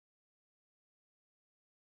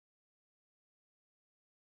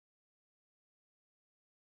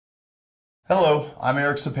Hello, I'm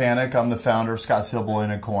Eric Sapanik. I'm the founder of Scottsdale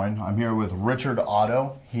Bullion Coin. I'm here with Richard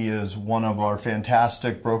Otto. He is one of our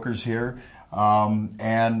fantastic brokers here.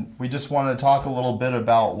 And we just wanted to talk a little bit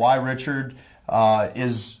about why Richard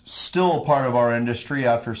is still a part of our industry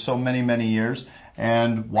after so many years,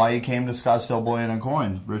 and why he came to Scottsdale Bullion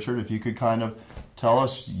Coin. Richard, if you could kind of tell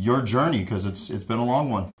us your journey, because it's been a long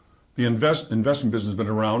one. The investment business has been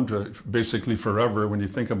around basically forever. When you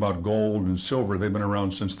think about gold and silver, they've been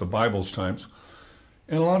around since the Bible's times.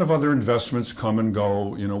 And a lot of other investments come and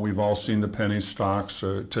go. You know, we've all seen the penny stocks.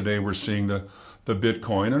 Today we're seeing the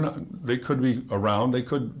Bitcoin, and they could be around. They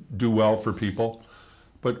could do well for people.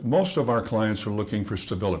 But most of our clients are looking for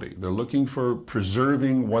stability. They're looking for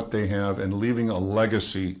preserving what they have and leaving a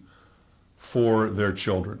legacy for their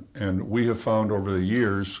children. And we have found over the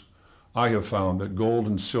years, I have found that gold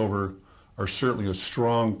and silver are certainly a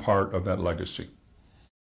strong part of that legacy.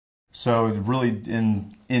 So really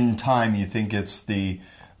in time, you think it's the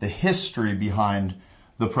history behind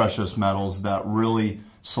the precious metals that really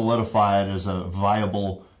solidify it as a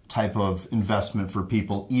viable type of investment for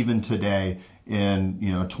people even today in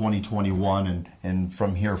 2021 and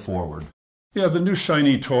from here forward. Yeah, the new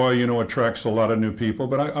shiny toy, attracts a lot of new people.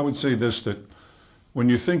 But I would say this, that when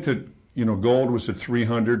you think that gold was at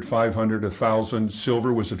 $300, $500, $1,000.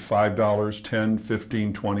 Silver was at $5, $10,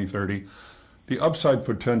 $15, $20, $30. The upside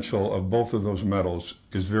potential of both of those metals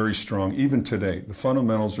is very strong, even today. The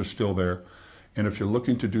fundamentals are still there. And if you're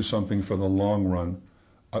looking to do something for the long run,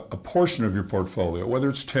 a portion of your portfolio, whether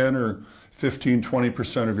it's 10 or 15,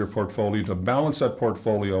 20% of your portfolio, to balance that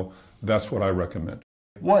portfolio, that's what I recommend.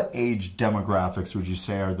 What age demographics would you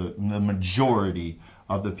say are the majority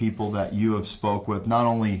of the people that you have spoke with, not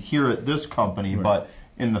only here at this company, right, but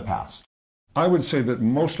in the past? I would say that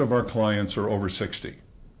most of our clients are over 60.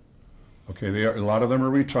 Okay, a lot of them are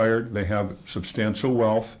retired, they have substantial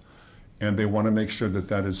wealth, and they want to make sure that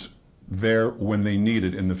that is there when they need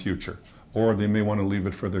it in the future. Or they may want to leave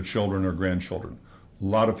it for their children or grandchildren. A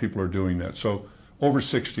lot of people are doing that. So over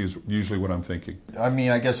 60 is usually what I'm thinking. I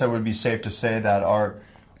mean, I guess it would be safe to say that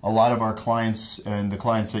a lot of our clients and the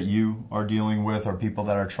clients that you are dealing with are people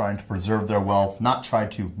that are trying to preserve their wealth, not try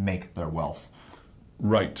to make their wealth.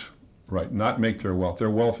 Right, right. Not make their wealth. Their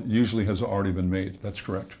wealth usually has already been made. That's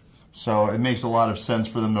correct. So it makes a lot of sense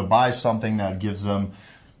for them to buy something that gives them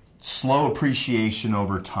slow appreciation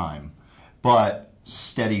over time, but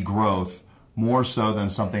steady growth, more so than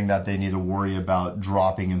something that they need to worry about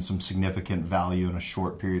dropping in some significant value in a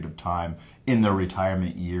short period of time in their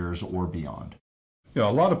retirement years or beyond. Yeah,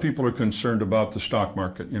 a lot of people are concerned about the stock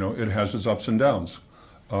market. It has its ups and downs.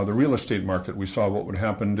 The real estate market, we saw what would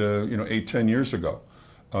happen 8, 10 years ago.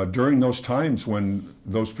 During those times when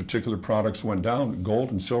those particular products went down,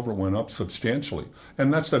 gold and silver went up substantially.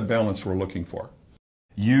 And that's that balance we're looking for.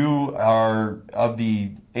 You are of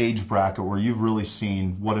the age bracket where you've really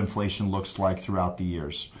seen what inflation looks like throughout the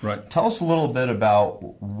years. Right. Tell us a little bit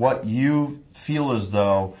about what you feel as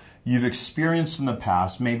though you've experienced in the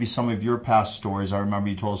past, maybe some of your past stories. I remember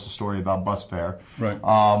you told us a story about bus fare. Right.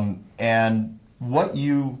 And what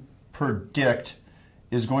you predict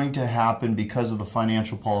is going to happen because of the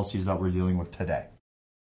financial policies that we're dealing with today.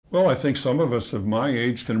 Well, I think some of us of my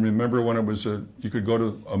age can remember when it was you could go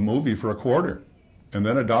to a movie for a quarter and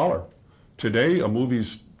then $1. Today, a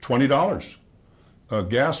movie's $20.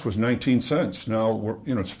 Gas was 19 cents. Now,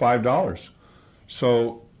 it's $5.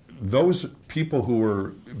 So those people who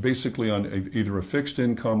are basically on either a fixed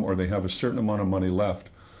income or they have a certain amount of money left,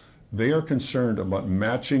 they are concerned about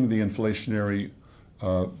matching the inflationary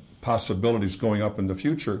possibilities going up in the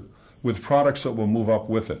future with products that will move up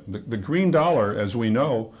with it. The green dollar, as we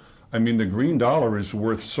know, the green dollar is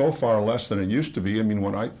worth so far less than it used to be.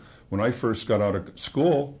 When I first got out of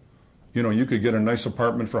school, you could get a nice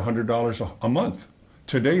apartment for $100 a month.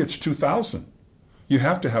 Today it's $2,000. You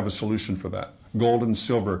have to have a solution for that. Gold and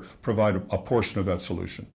silver provide a portion of that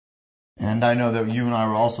solution. And I know that you and I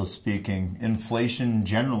were also speaking, inflation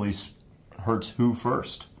generally hurts who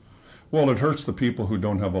first? Well, it hurts the people who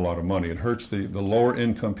don't have a lot of money. It hurts the lower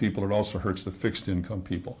income people. It also hurts the fixed income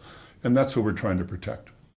people. And that's who we're trying to protect.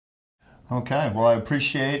 Okay, well, I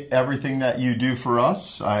appreciate everything that you do for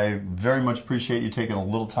us. I very much appreciate you taking a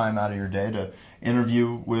little time out of your day to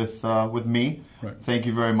interview with me. Right. Thank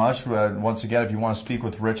you very much. Once again, if you want to speak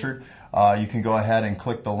with Richard, you can go ahead and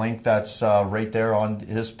click the link that's right there on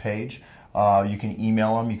his page. You can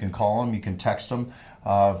email him, you can call him, you can text him.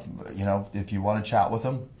 If you want to chat with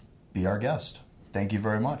him, be our guest. Thank you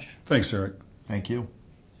very much. Thanks, Eric. Thank you.